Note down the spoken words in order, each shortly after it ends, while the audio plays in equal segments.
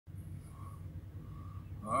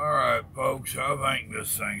Folks, I think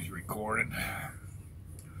this thing's recording.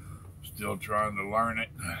 Still trying to learn it.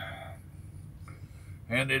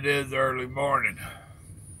 And it is early morning.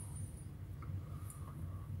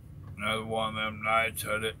 Another one of them nights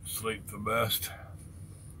I didn't sleep the best.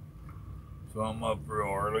 So I'm up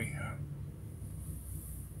real early.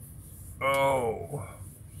 Oh.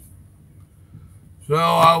 So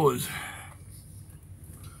I was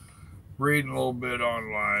reading a little bit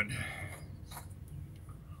online.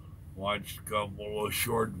 Watched a couple of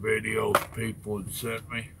short videos people had sent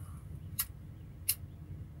me.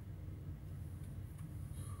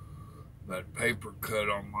 That paper cut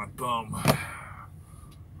on my thumb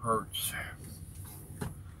hurts.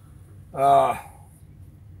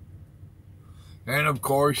 And of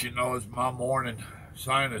course, you know, it's my morning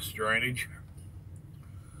sinus drainage.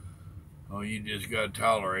 Oh, you just gotta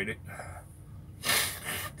tolerate it.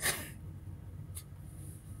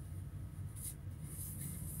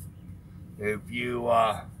 If you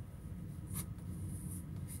are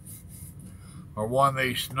one of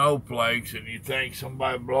these snowflakes and you think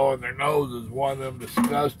somebody blowing their nose is one of them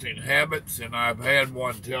disgusting habits, and I've had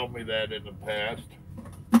one tell me that in the past,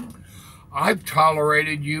 I've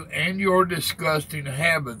tolerated you and your disgusting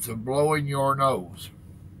habits of blowing your nose.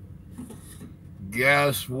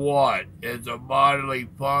 Guess what? It's a bodily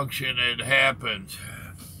function. It happens.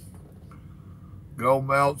 Go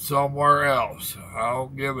melt somewhere else. I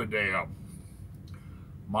don't give a damn.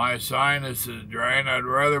 My sinus is drained. I'd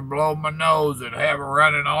rather blow my nose than have it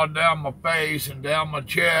running all down my face and down my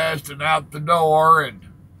chest and out the door. And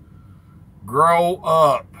grow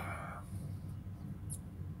up.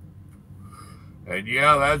 And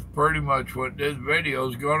yeah, that's pretty much what this video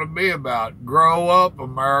is going to be about. Grow up,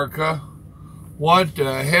 America. What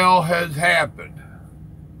the hell has happened?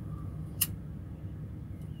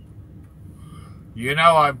 You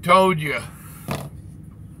know, I've told you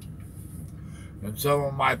in some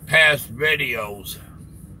of my past videos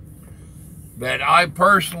that I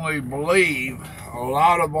personally believe a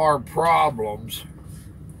lot of our problems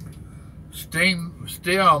stem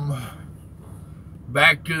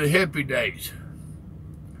back to the hippie days.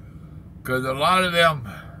 Because a lot of them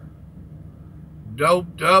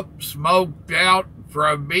doped up, smoked out,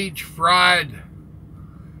 from beach fried,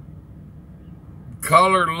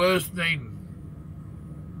 color listening,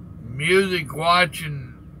 music watching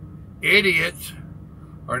idiots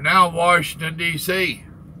are now in Washington, D.C.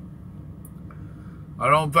 I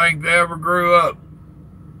don't think they ever grew up.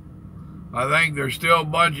 I think they're still a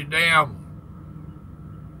bunch of damn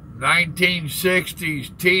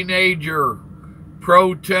 1960s teenager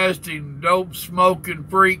protesting, dope smoking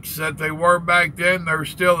freaks that they were back then. They're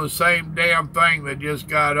still the same damn thing. They just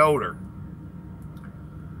got older.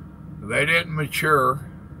 They didn't mature.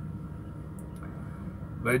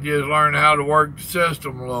 They just learned how to work the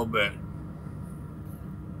system a little bit.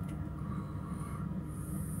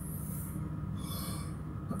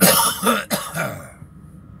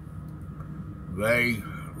 They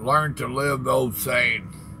learned to live the old saying,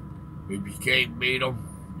 if you can't beat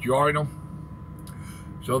them, join them.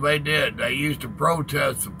 So they did. They used to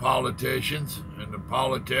protest the politicians and the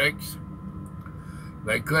politics.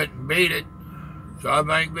 They couldn't beat it, so I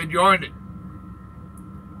think they joined it.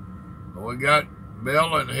 We got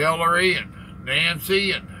Bill and Hillary and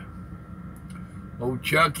Nancy and old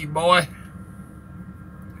Chucky boy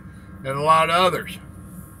and a lot of others.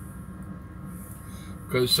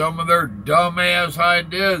 Because some of their dumbass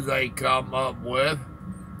ideas they come up with.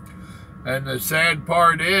 And the sad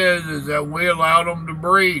part is that we allowed them to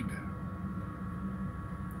breed.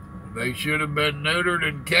 They should have been neutered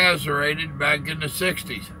and castrated back in the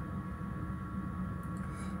 60s.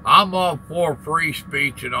 I'm all for free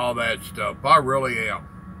speech and all that stuff. I really am.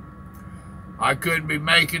 I couldn't be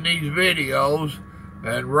making these videos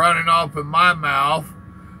and running off in my mouth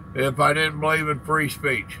if I didn't believe in free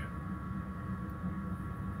speech.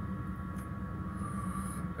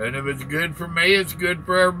 And if it's good for me, it's good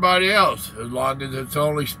for everybody else, as long as it's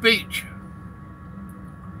only speech.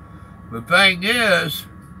 The thing is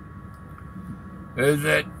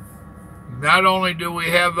that not only do we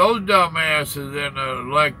have those dumbasses in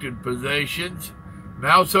elected positions,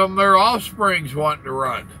 now some of their offspring's wanting to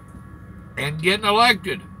run and getting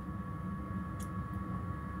elected.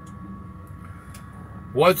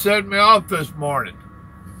 What set me off this morning?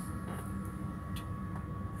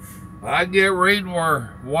 I get reading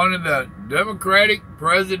where one of the Democratic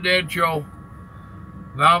presidential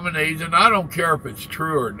nominees, and I don't care if it's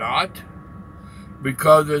true or not,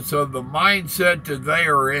 because it's of the mindset that they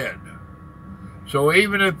are in. So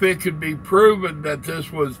even if it could be proven that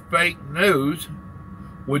this was fake news,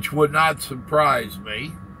 which would not surprise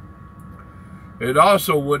me, it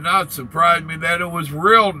also would not surprise me that it was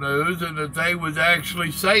real news and that they was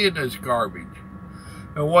actually saying this garbage.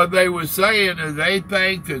 And what they was saying is they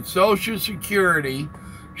think that Social Security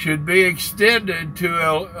should be extended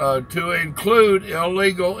to include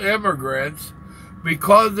illegal immigrants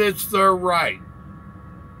because it's their right.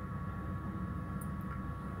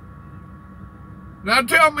 Now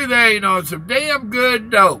tell me they ain't on some damn good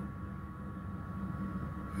dope.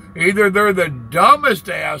 Either they're the dumbest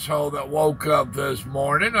asshole that woke up this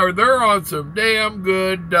morning, or they're on some damn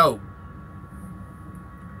good dope.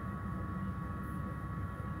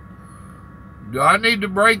 Do I need to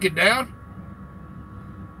break it down?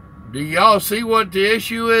 Do y'all see what the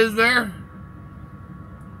issue is there?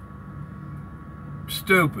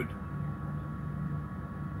 Stupid.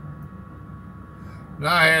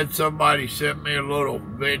 Now, I had somebody send me a little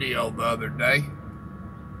video the other day,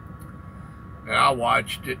 and I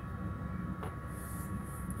watched it.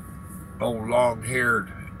 Old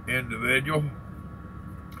long-haired individual,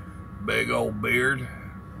 big old beard.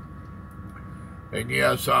 And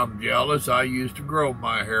yes, I'm jealous. I used to grow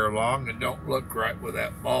my hair long and don't look right with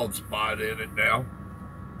that bald spot in it now.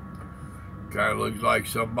 Kind of looks like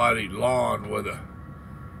somebody's lawn with a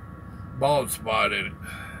bald spot in it.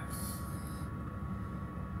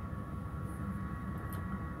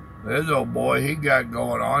 This old boy, he got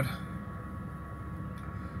going on.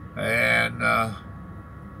 And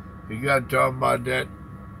he got talking about that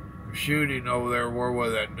shooting over there. Where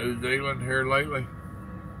was that? New Zealand here lately?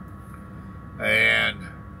 And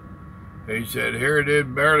he said, here it is,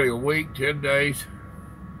 barely a week, 10 days.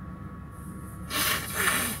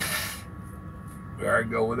 There I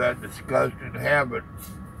go with that disgusting habit.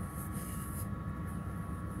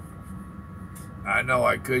 I know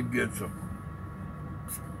I could get some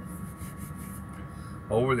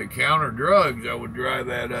over-the-counter drugs that would dry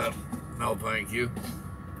that up. No, thank you.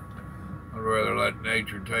 I'd rather let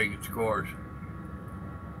nature take its course.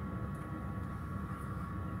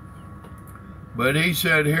 But he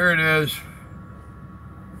said, here it is,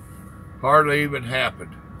 hardly even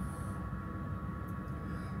happened.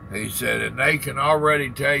 He said, and they can already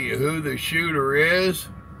tell you who the shooter is,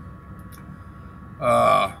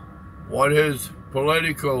 what his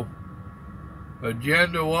political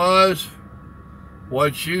agenda was,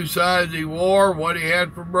 what shoe size he wore, what he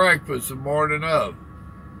had for breakfast the morning of.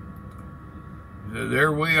 So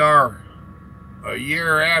there we are, a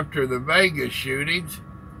year after the Vegas shootings,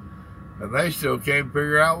 and they still can't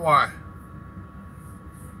figure out why.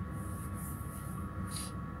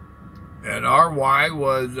 And our why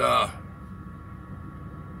was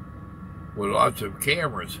with lots of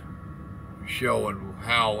cameras showing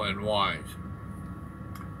how and whys.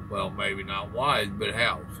 Well, maybe not whys, but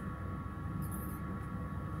hows.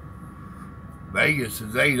 Vegas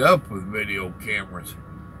is ate up with video cameras.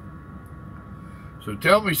 So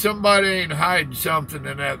tell me somebody ain't hiding something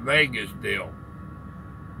in that Vegas deal.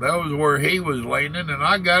 That was where he was leaning, and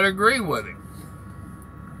I got to agree with him.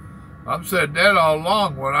 I've said that all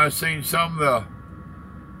along when I seen some of the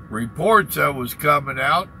reports that was coming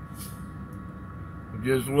out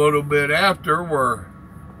just a little bit after, where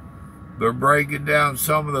they're breaking down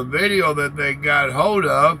some of the video that they got hold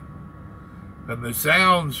of, and the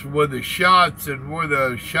sounds with the shots and where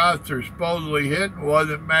the shots are supposedly hitting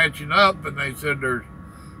wasn't matching up, and they said there's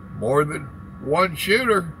more than one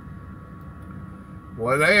shooter.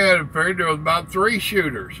 Well, they had figured there was about 3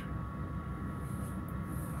 shooters.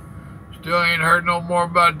 Still ain't heard no more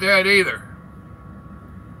about that either.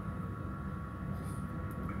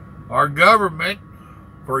 Our government,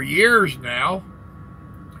 for years now,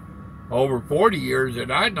 over 40 years that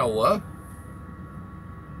I know of,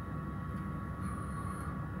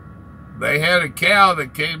 they had a cow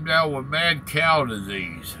that came down with mad cow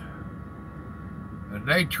disease. And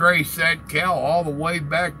they traced that cow all the way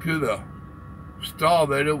back to the stall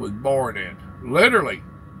that it was born in. Literally.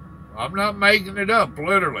 I'm not making it up,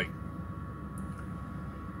 literally.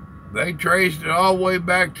 They traced it all the way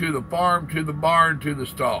back to the farm, to the barn, to the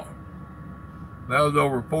stall. That was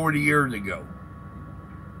over 40 years ago.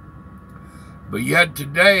 But yet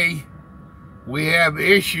today, we have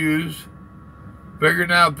issues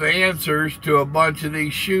figuring out the answers to a bunch of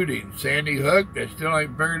these shootings. Sandy Hook, they still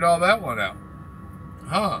ain't figured all that one out.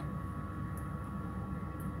 Huh.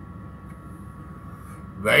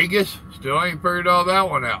 Vegas, still ain't figured all that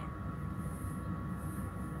one out.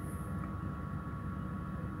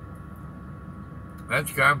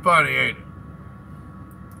 That's kind of funny, ain't it?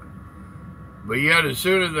 But yet, as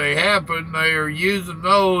soon as they happen, they are using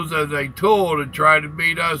those as a tool to try to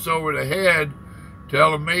beat us over the head,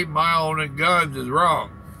 telling me my owning guns is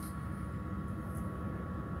wrong.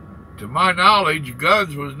 To my knowledge,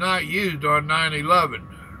 guns was not used on 9/11.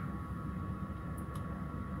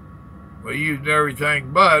 We used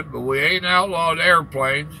everything but we ain't outlawed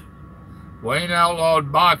airplanes. We ain't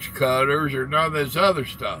outlawed box cutters or none of this other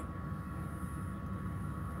stuff.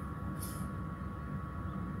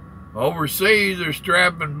 Overseas, they're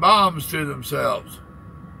strapping bombs to themselves.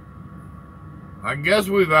 I guess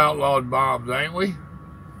we've outlawed bombs, ain't we?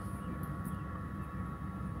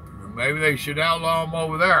 Maybe they should outlaw them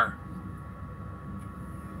over there.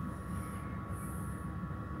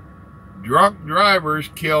 Drunk drivers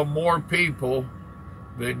kill more people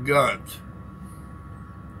than guns.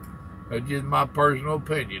 That's just my personal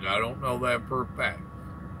opinion. I don't know that for a fact.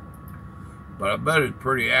 But I bet it's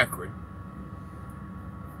pretty accurate.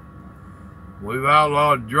 We've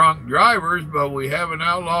outlawed drunk drivers, but we haven't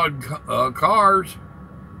outlawed cars.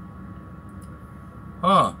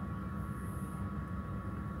 Huh.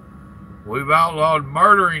 We've outlawed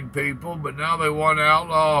murdering people, but now they want to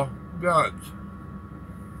outlaw guns.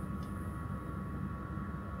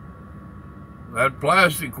 That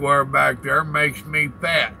plasticware back there makes me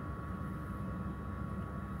fat.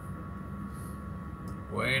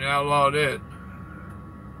 We ain't outlawed it.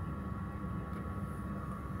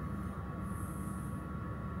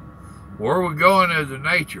 Where are we going as a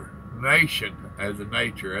nation? As a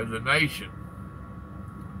nation.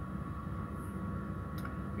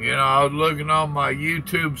 You know, I was looking on my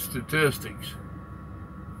YouTube statistics,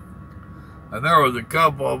 and there was a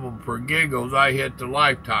couple of them for giggles. I hit the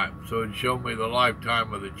lifetime, so it showed me the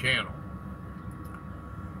lifetime of the channel.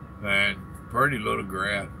 And pretty little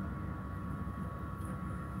graph.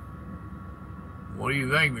 What do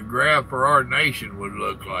you think the graph for our nation would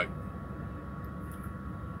look like?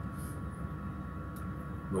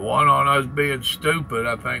 The one on us being stupid,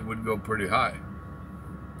 I think, would go pretty high.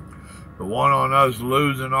 The one on us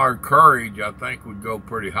losing our courage, I think, would go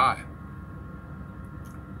pretty high.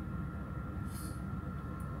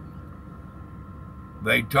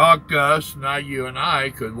 They talked to us, not you and I,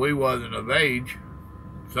 because we wasn't of age.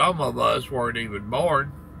 Some of us weren't even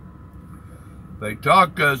born. They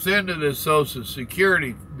talked us into this Social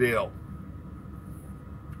Security deal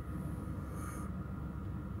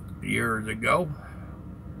years ago.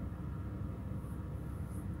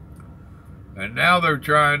 And now they're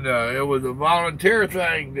trying to, it was a volunteer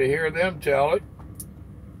thing to hear them tell it.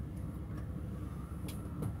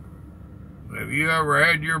 Have you ever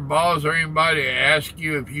had your boss or anybody ask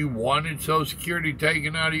you if you wanted Social Security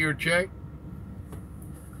taken out of your check?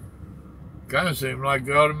 Kind of seems like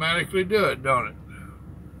they automatically do it, don't it?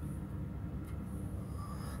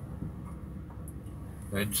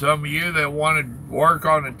 And some of you that want to work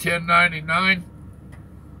on a 1099,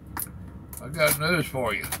 I got news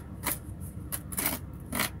for you.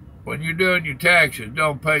 When you're doing your taxes,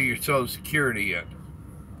 don't pay your Social Security yet.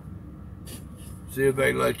 See if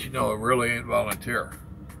they let you know it really ain't volunteer.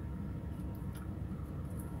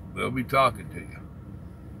 They'll be talking to you.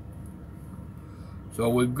 So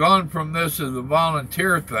we've gone from this as a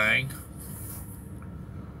volunteer thing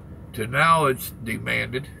to now it's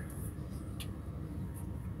demanded.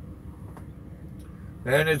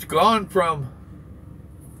 And it's gone from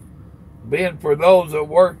being for those that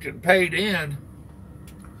worked and paid in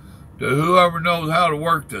to whoever knows how to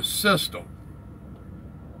work the system.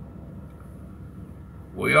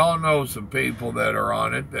 We all know some people that are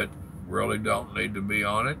on it that really don't need to be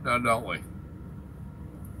on it, now don't we?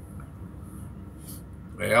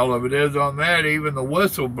 The hell of it is on that, even the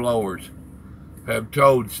whistleblowers have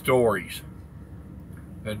told stories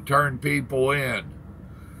and turned people in.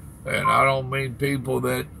 And I don't mean people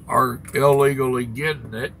that are illegally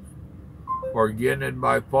getting it or getting it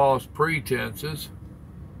by false pretenses.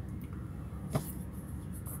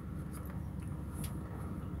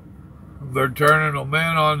 They're turning them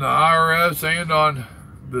in on the IRS and on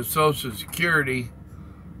the Social Security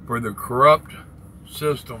for the corrupt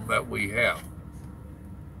system that we have.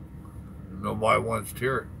 Nobody wants to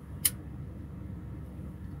hear it.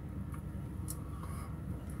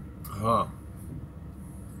 Huh.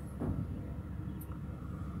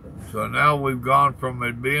 So now we've gone from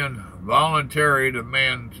it being voluntary to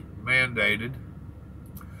mandated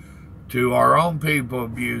to our own people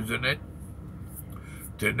abusing it,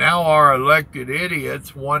 to now our elected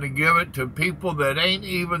idiots want to give it to people that ain't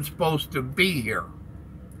even supposed to be here.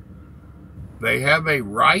 They have a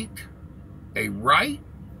right? A right?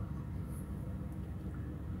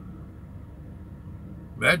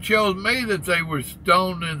 That shows me that they were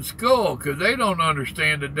stoned in school because they don't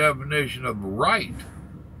understand the definition of right.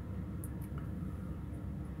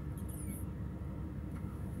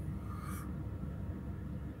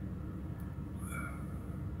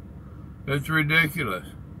 It's ridiculous.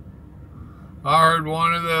 I heard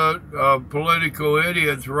one of the political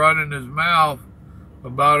idiots running his mouth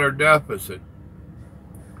about our deficit.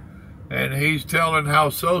 And he's telling how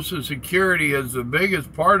Social Security is the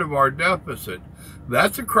biggest part of our deficit.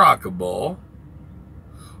 That's a crock of bull.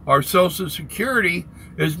 Our Social Security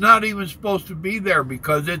is not even supposed to be there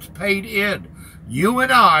because it's paid in. You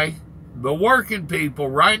and I, the working people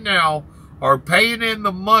right now, are paying in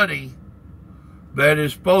the money that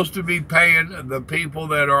is supposed to be paying the people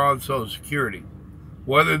that are on Social Security,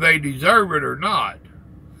 whether they deserve it or not.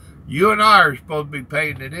 You and I are supposed to be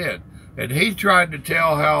paying it in. And he's trying to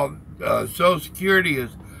tell how Social Security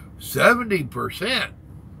is 70%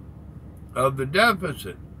 of the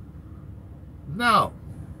deficit. No,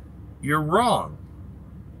 you're wrong.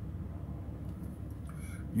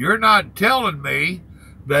 You're not telling me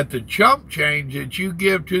that the chump change that you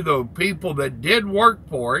give to the people that did work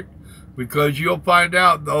for it, because you'll find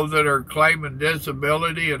out those that are claiming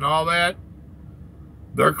disability and all that,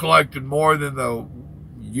 they're collecting more than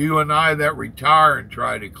you and I that retire and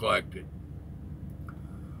try to collect it.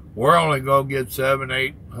 We're only going to get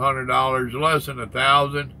 $700-800, less than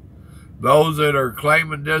 $1,000. Those that are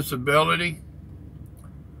claiming disability,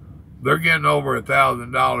 they're getting over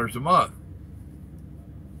 $1,000 a month.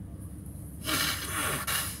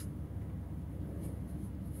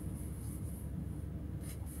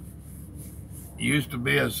 Used to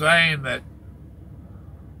be a saying that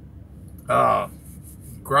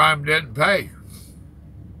crime didn't pay.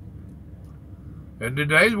 In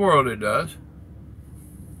today's world, it does.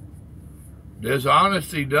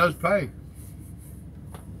 Dishonesty does pay.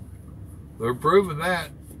 They're proving that.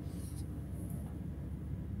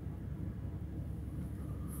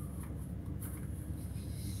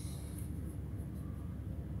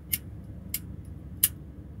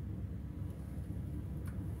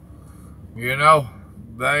 You know,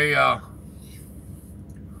 they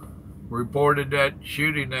reported that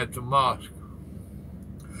shooting at the mosque.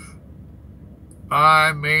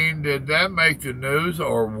 I mean, did that make the news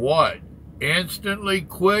or what? Instantly,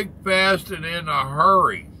 quick, fast, and in a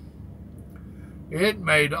hurry. It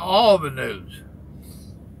made all the news.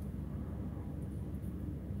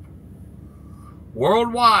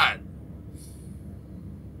 Worldwide.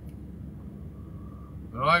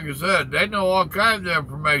 And like I said, they know all kinds of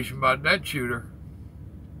information about that shooter.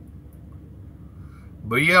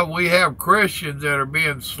 But yet we have Christians that are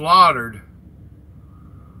being slaughtered,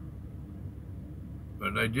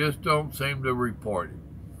 but they just don't seem to report it.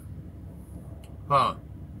 Huh.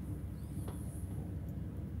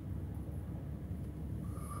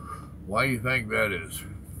 Why do you think that is?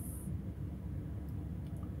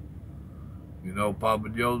 You know Papa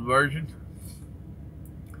Joe's version?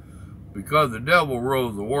 Because the devil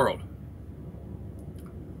rules the world.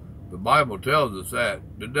 The Bible tells us that.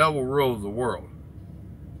 The devil rules the world.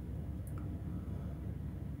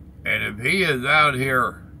 And if he is out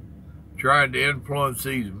here trying to influence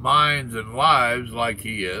these minds and lives like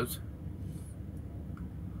he is,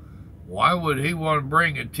 why would he want to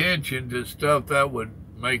bring attention to stuff that would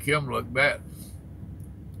make him look bad?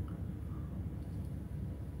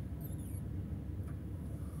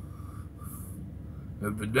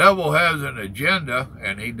 If the devil has an agenda,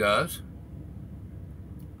 and he does,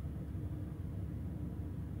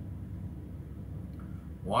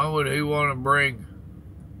 why would he want to bring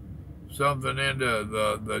something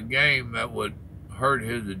into the game that would hurt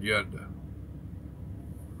his agenda?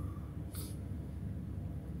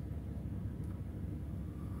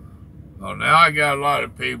 Well, now I got a lot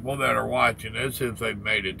of people that are watching this if they've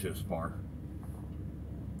made it this far.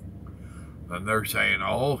 And they're saying,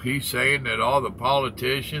 oh, he's saying that all the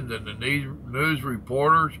politicians and the news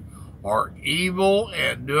reporters are evil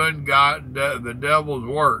and doing the devil's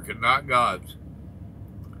work and not God's.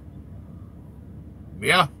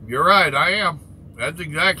 Yeah, you're right, I am. That's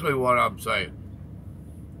exactly what I'm saying.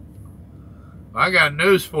 I got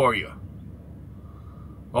news for you.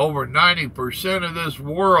 Over 90% of this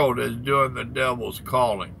world is doing the devil's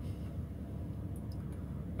calling.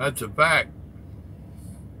 That's a fact.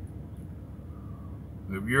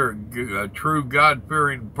 If you're a true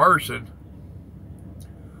God-fearing person,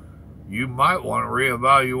 you might want to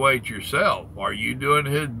reevaluate yourself. Are you doing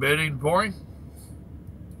his bidding for him?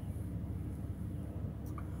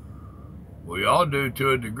 We all do to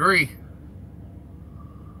a degree.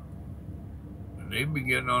 And he'd be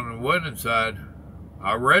getting on the winning side.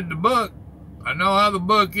 I read the book. I know how the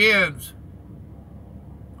book ends.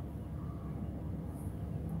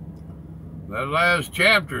 That last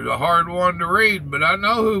chapter is a hard one to read, but I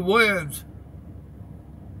know who wins.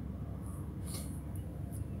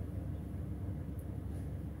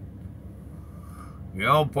 You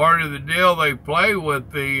know, part of the deal they play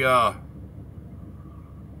with the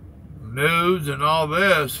news and all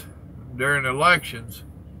this during elections,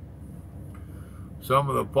 some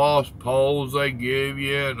of the false polls they give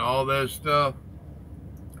you and all that stuff.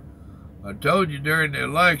 I told you during the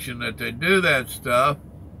election that they do that stuff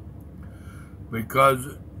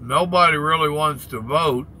because nobody really wants to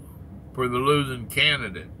vote for the losing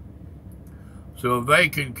candidate. So if they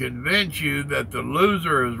can convince you that the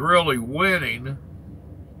loser is really winning,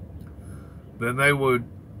 then they would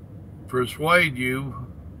persuade you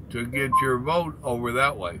to get your vote over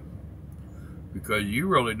that way, because you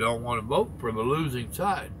really don't want to vote for the losing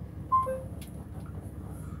side.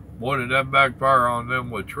 Boy, did that backfire on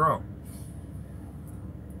them with Trump.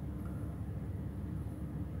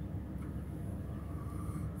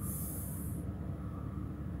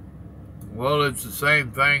 Well, it's the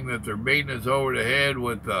same thing that they're beating us over the head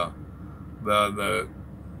with the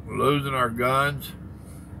losing our guns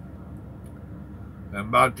and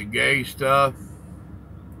about the gay stuff,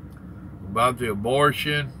 about the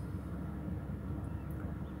abortion.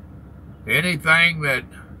 Anything that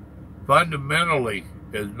fundamentally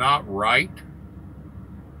is not right,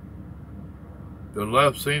 the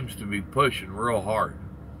left seems to be pushing real hard.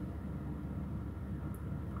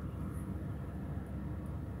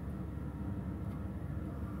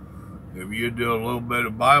 If you do a little bit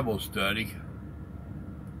of Bible study,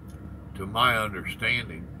 to my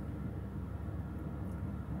understanding,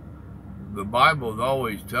 the Bible is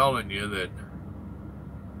always telling you that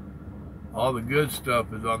all the good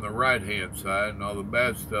stuff is on the right-hand side and all the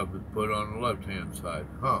bad stuff is put on the left-hand side.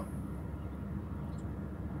 Huh.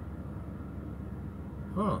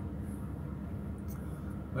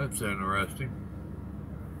 That's interesting.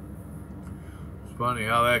 It's funny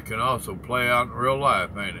how that can also play out in real life,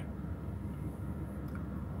 ain't it?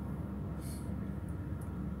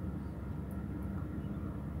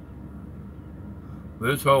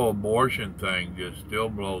 This whole abortion thing just still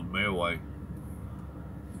blows me away.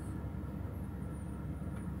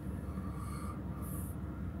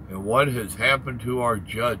 And what has happened to our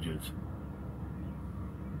judges?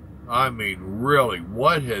 I mean, really,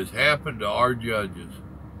 what has happened to our judges?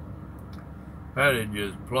 That is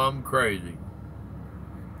just plumb crazy.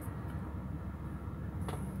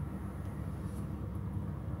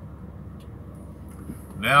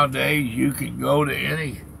 Nowadays, you can go to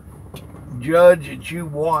any judge that you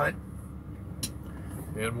want,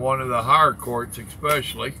 in one of the higher courts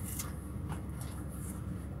especially,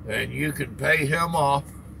 and you can pay him off.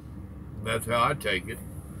 That's how I take it.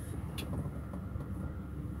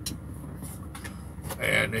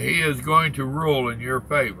 And he is going to rule in your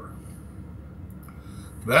favor.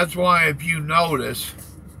 That's why, if you notice,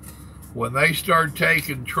 when they start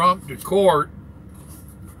taking Trump to court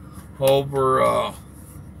over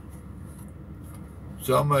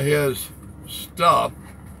some of his stuff,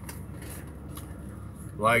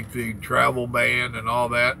 like the travel ban and all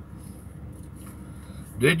that,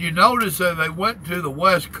 did you notice that they went to the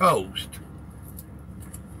West Coast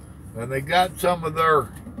and they got some of their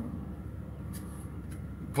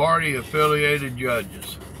party-affiliated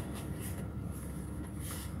judges?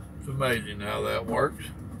 It's amazing how that works.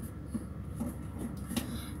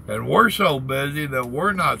 And we're so busy that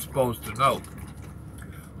we're not supposed to know.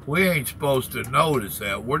 We ain't supposed to notice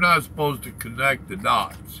that. We're not supposed to connect the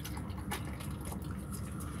dots.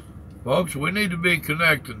 Folks, we need to be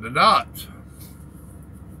connecting the dots.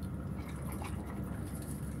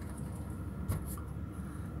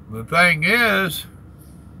 The thing is,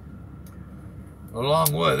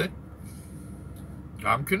 along with it,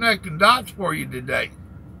 I'm connecting dots for you today.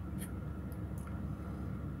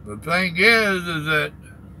 The thing is that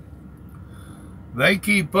they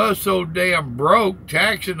keep us so damn broke,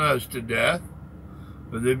 taxing us to death.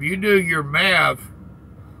 But if you do your math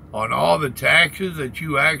on all the taxes that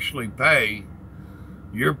you actually pay,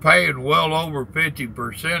 you're paying well over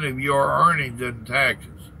 50% of your earnings in taxes.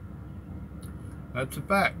 That's a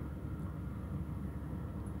fact.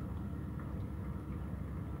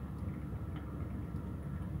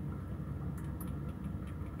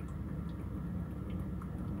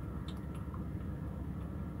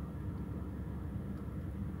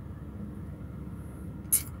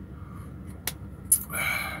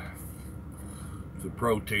 It's a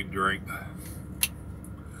protein drink.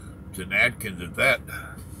 It's an Atkins at that.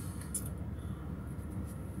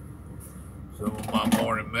 Some of my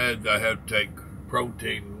morning meds, I have to take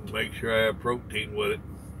protein, make sure I have protein with it.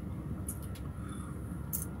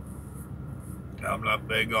 I'm not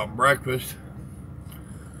big on breakfast,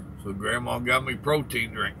 so Grandma got me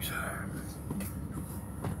protein drinks.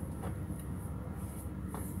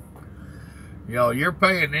 You know, you're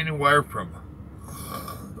paying anywhere from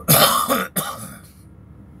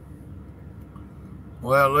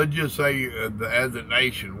Well, let's just say as a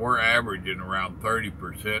nation, we're averaging around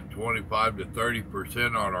 30%, 25 to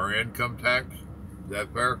 30% on our income tax. Is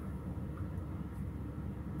that fair?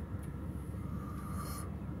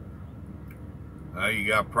 Now you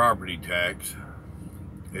got property tax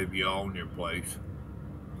if you own your place,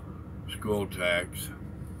 school tax.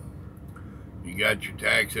 You got your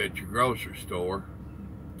tax at your grocery store.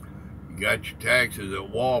 You got your taxes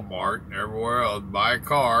at Walmart and everywhere else. Buy a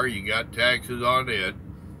car, you got taxes on it.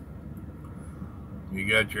 You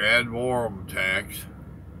got your ad valorem tax.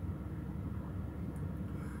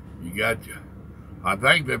 You got your, I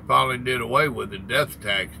think they finally did away with the death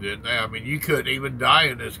tax, didn't they? I mean, you couldn't even die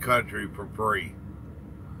in this country for free.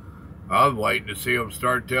 I was waiting to see them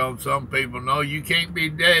start telling some people, no, you can't be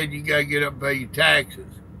dead, you got to get up and pay your taxes.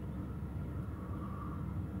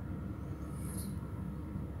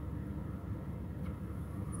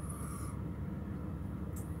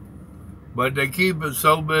 But they keep us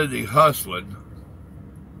so busy hustling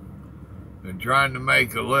and trying to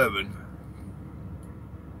make a living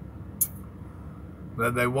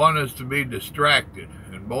that they want us to be distracted.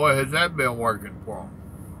 And boy, has that been working for them.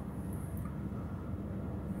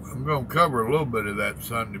 I'm going to cover a little bit of that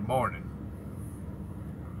Sunday morning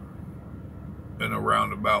in a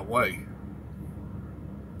roundabout way.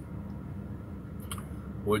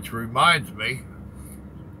 Which reminds me,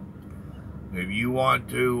 if you want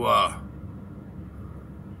to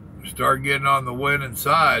start getting on the winning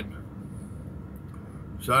side,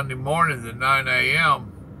 Sunday mornings at 9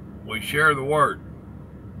 a.m., we share the word.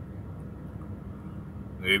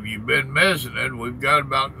 If you've been missing it, we've got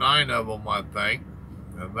about 9 of them, I think.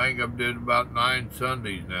 I think I've did about 9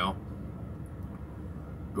 Sundays now.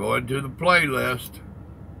 Go into the playlist,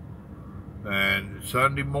 and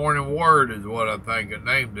Sunday Morning Word is what I think I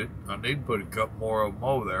named it. I need to put a couple more of them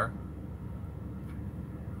over there.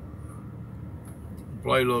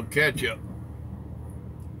 Play a little catch up.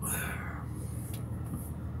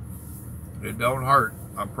 It don't hurt,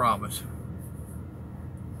 I promise.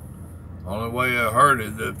 Only way it hurt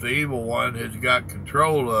is if the evil one has got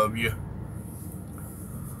control of you.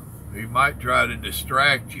 He might try to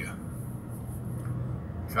distract you.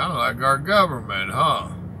 Kind of like our government, huh?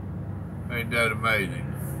 Ain't that amazing?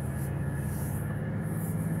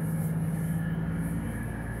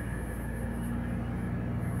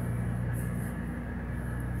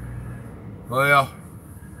 Well,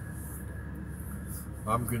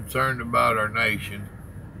 I'm concerned about our nation.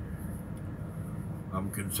 I'm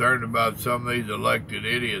concerned about some of these elected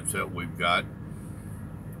idiots that we've got.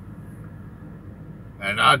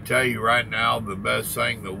 And I'll tell you right now, the best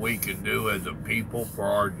thing that we can do as a people for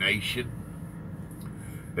our nation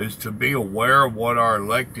is to be aware of what our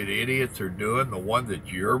elected idiots are doing, the ones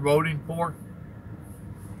that you're voting for.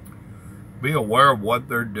 Be aware of what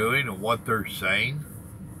they're doing and what they're saying.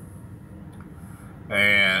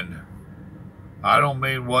 And I don't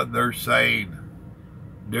mean what they're saying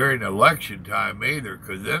during election time either,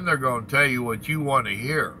 because then they're going to tell you what you want to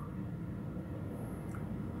hear.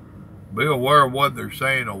 Be aware of what they're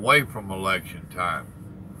saying away from election time,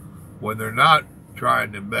 when they're not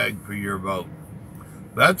trying to beg for your vote.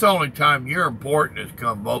 That's the only time you're important, is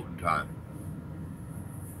come voting time.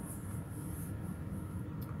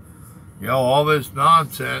 You know, all this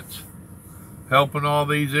nonsense, helping all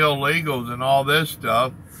these illegals and all this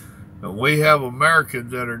stuff, and we have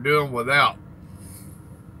Americans that are doing without.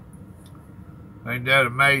 Ain't that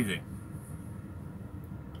amazing?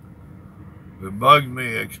 It bugs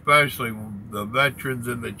me, especially the veterans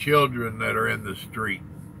and the children that are in the street.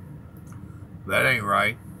 That ain't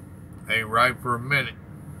right. Ain't right for a minute.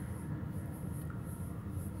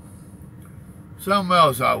 Something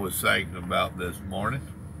else I was thinking about this morning.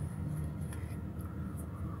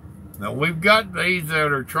 Now, we've got these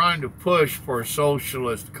that are trying to push for a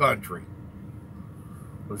socialist country,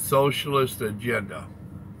 a socialist agenda.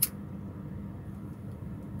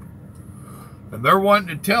 And they're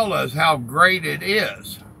wanting to tell us how great it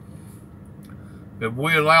is if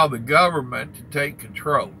we allow the government to take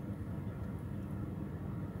control.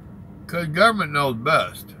 Because government knows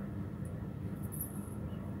best.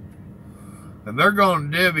 And they're going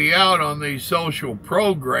to divvy out on these social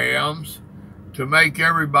programs to make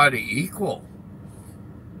everybody equal.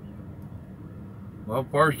 Well,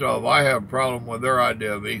 first off, I have a problem with their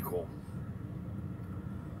idea of equal.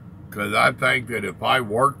 Because I think that if I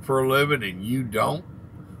work for a living and you don't,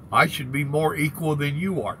 I should be more equal than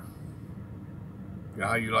you are.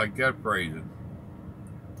 How you like that phrasing?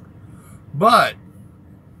 But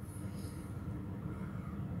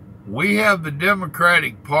we have the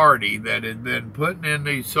Democratic Party that has been putting in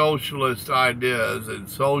these socialist ideas and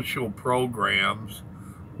social programs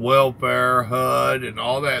welfare, HUD, and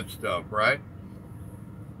all that stuff, right?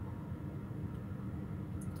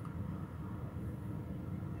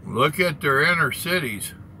 Look at their inner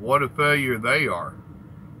cities. What a failure they are.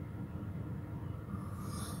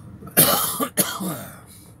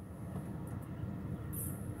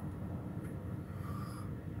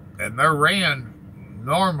 And they're ran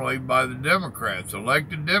normally by the Democrats,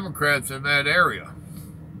 elected Democrats in that area.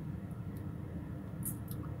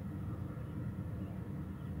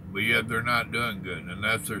 But yet they're not doing good, and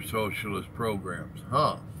that's their socialist programs.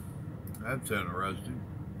 Huh. That's interesting.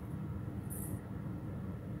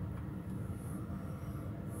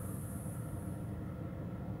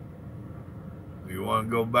 You want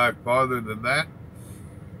to go back farther than that?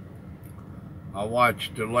 I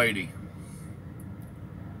watched a lady.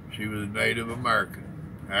 She was a Native American,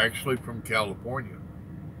 actually from California.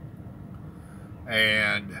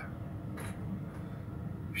 And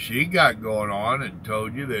she got going on and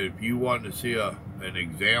told you that if you want to see an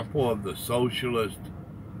example of the socialist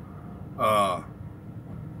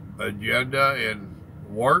agenda in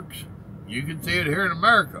works, you can see it here in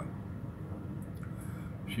America.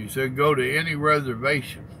 She said go to any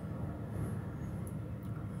reservation,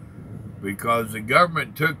 because the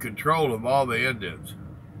government took control of all the Indians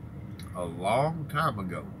a long time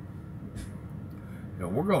ago,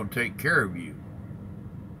 and we're going to take care of you.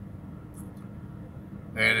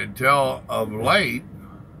 And until of late,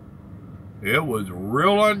 it was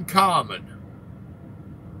real uncommon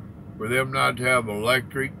for them not to have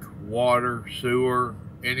electric, water, sewer,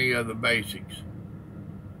 any of the basics.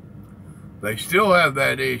 They still have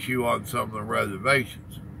that issue on some of the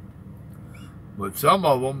reservations, but some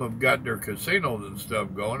of them have got their casinos and stuff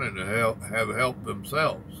going and have helped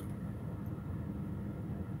themselves.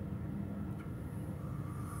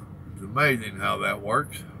 It's amazing how that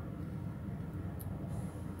works.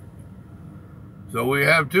 So we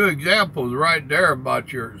have two examples right there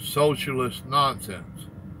about your socialist nonsense.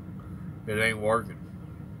 It ain't working.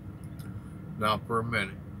 Not for a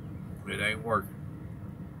minute. It ain't working.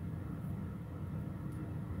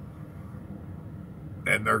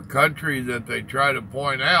 And there are countries that they try to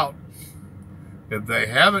point out, if they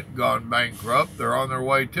haven't gone bankrupt, they're on their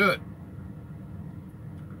way to it.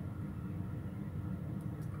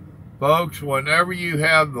 Folks, whenever you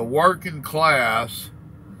have the working class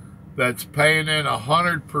that's paying in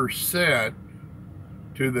 100%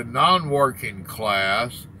 to the non-working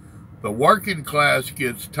class, the working class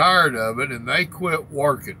gets tired of it and they quit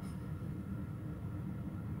working.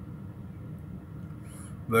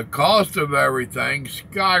 The cost of everything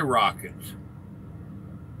skyrockets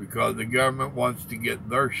because the government wants to get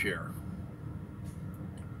their share,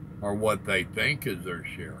 or what they think is their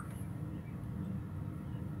share.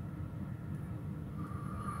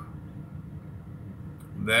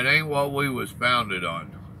 That ain't what we was founded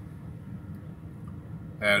on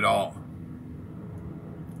at all.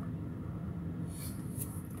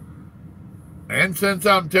 And since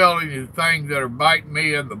I'm telling you things that are biting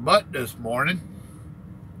me in the butt this morning,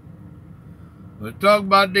 let's talk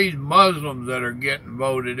about these Muslims that are getting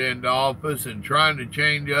voted into office and trying to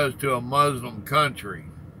change us to a Muslim country.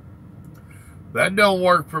 That don't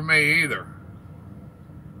work for me either.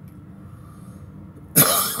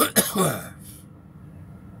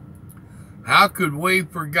 How could we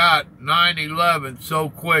forget 9/11 so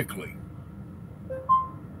quickly?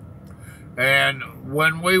 And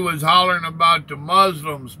when we was hollering about the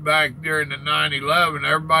Muslims back during the 9/11,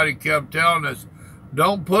 everybody kept telling us,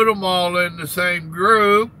 don't put them all in the same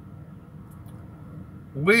group.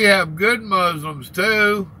 We have good Muslims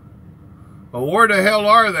too. But where the hell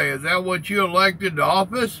are they? Is that what you elected to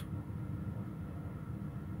office?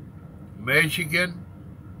 Michigan?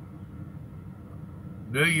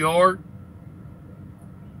 New York?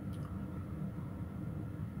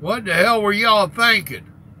 What the hell were y'all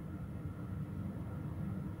thinking?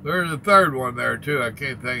 There's a third one there too. I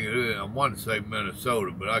can't think of it. I want to say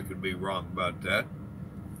Minnesota, but I could be wrong about that.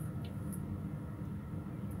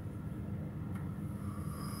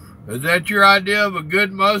 Is that your idea of a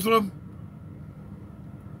good Muslim?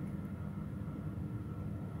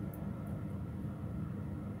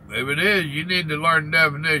 If it is, you need to learn the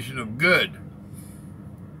definition of good.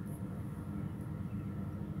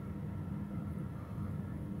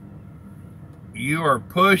 You are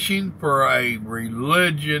pushing for a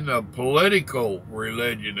religion, a political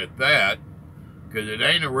religion at that, because it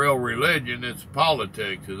ain't a real religion, it's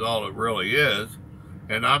politics is all it really is.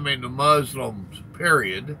 And I mean the Muslims,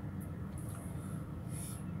 period.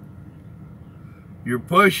 You're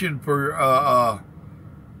pushing for a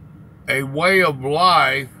way of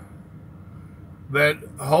life that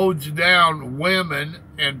holds down women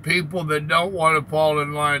and people that don't want to fall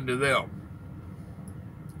in line to them.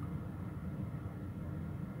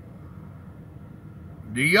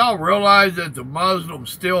 Do y'all realize that the Muslims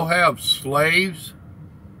still have slaves?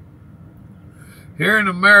 Here in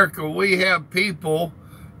America, we have people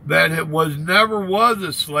that never was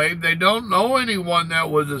a slave. They don't know anyone that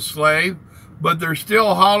was a slave, but they're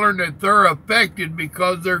still hollering that they're affected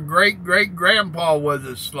because their great-great-grandpa was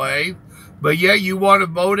a slave. But yet you want to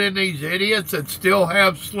vote in these idiots that still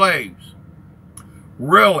have slaves.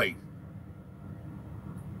 Really?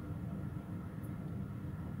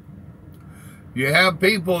 You have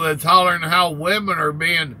people that's hollering how women are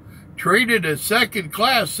being treated as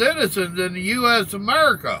second-class citizens in the U.S.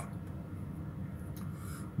 America.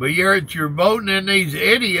 But yet you're voting in these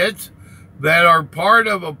idiots that are part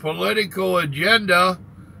of a political agenda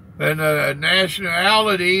and a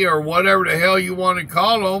nationality or whatever the hell you want to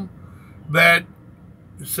call them, that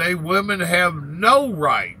say women have no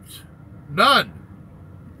rights. None.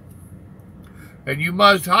 And you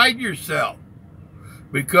must hide yourself.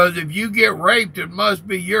 Because if you get raped, it must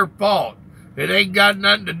be your fault. It ain't got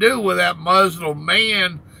nothing to do with that Muslim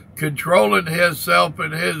man controlling himself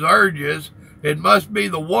and his urges. It must be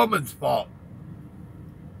the woman's fault.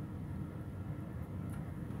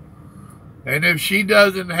 And if she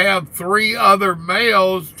doesn't have 3 other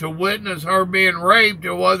males to witness her being raped,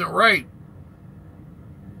 it wasn't rape.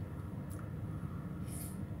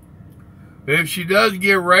 If she does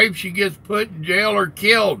get raped, she gets put in jail or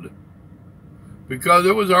killed because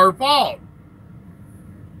it was her fault.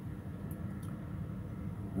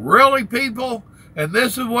 Really, people? And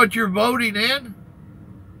this is what you're voting in?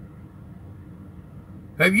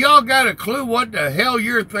 Have y'all got a clue what the hell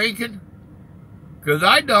you're thinking? Because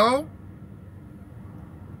I don't.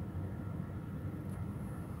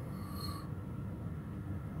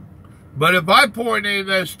 But if I point any of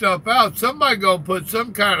that stuff out, somebody gonna put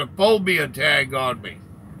some kind of phobia tag on me.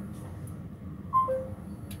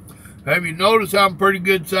 Have you noticed I'm a pretty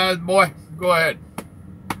good sized boy? Go ahead.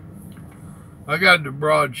 I got the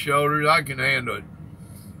broad shoulders. I can handle it.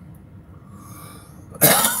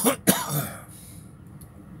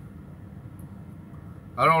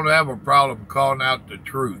 I don't have a problem calling out the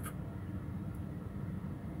truth.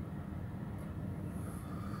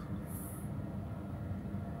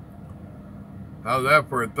 How's that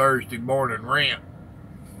for a Thursday morning rant?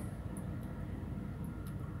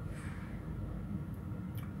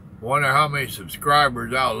 Wonder how many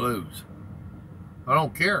subscribers I'll lose. I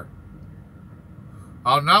don't care.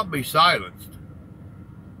 I'll not be silenced.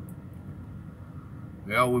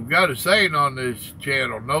 Now, we've got a saying on this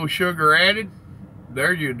channel, no sugar added.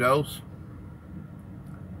 There's your dose.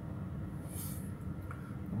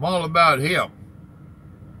 I'm all about him.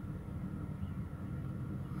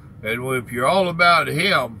 And if you're all about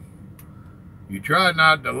him, you try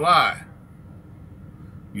not to lie.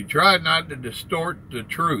 You try not to distort the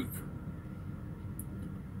truth.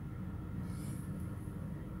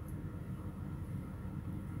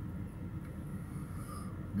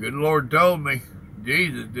 Good Lord told me,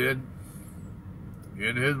 Jesus did,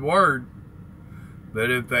 in his word,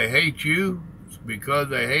 that if they hate you, it's because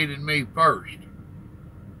they hated me first.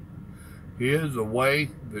 He is the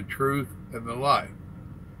way, the truth, and the life.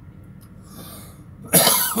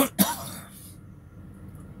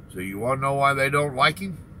 So you want to know why they don't like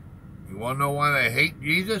him? You want to know why they hate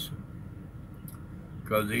Jesus?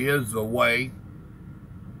 Because he is the way,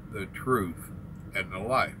 the truth, and the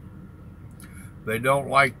life. They don't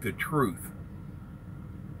like the truth.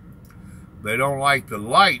 They don't like the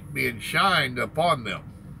light being shined upon them.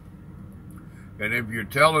 And if you're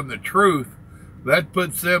telling the truth, that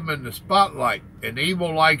puts them in the spotlight. And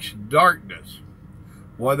evil likes darkness.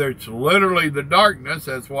 Whether it's literally the darkness,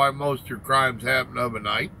 that's why most of your crimes happen of a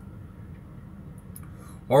night,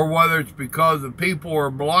 or whether it's because the people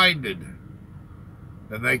are blinded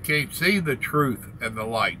and they can't see the truth and the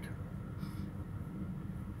light.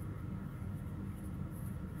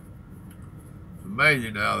 It's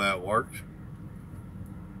amazing how that works.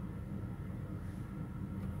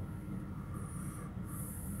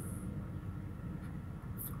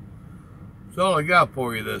 That's all I got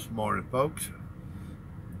for you this morning, folks.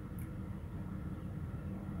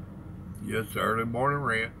 Just early morning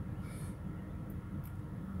rant.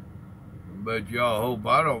 But y'all hope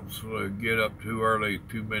I don't get up too early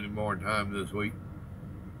too many more times this week.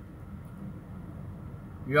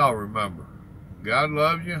 Y'all remember, God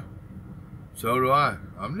loves you. So do I.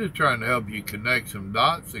 I'm just trying to help you connect some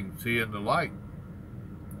dots and see in the light.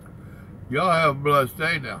 Y'all have a blessed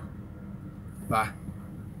day now. Bye.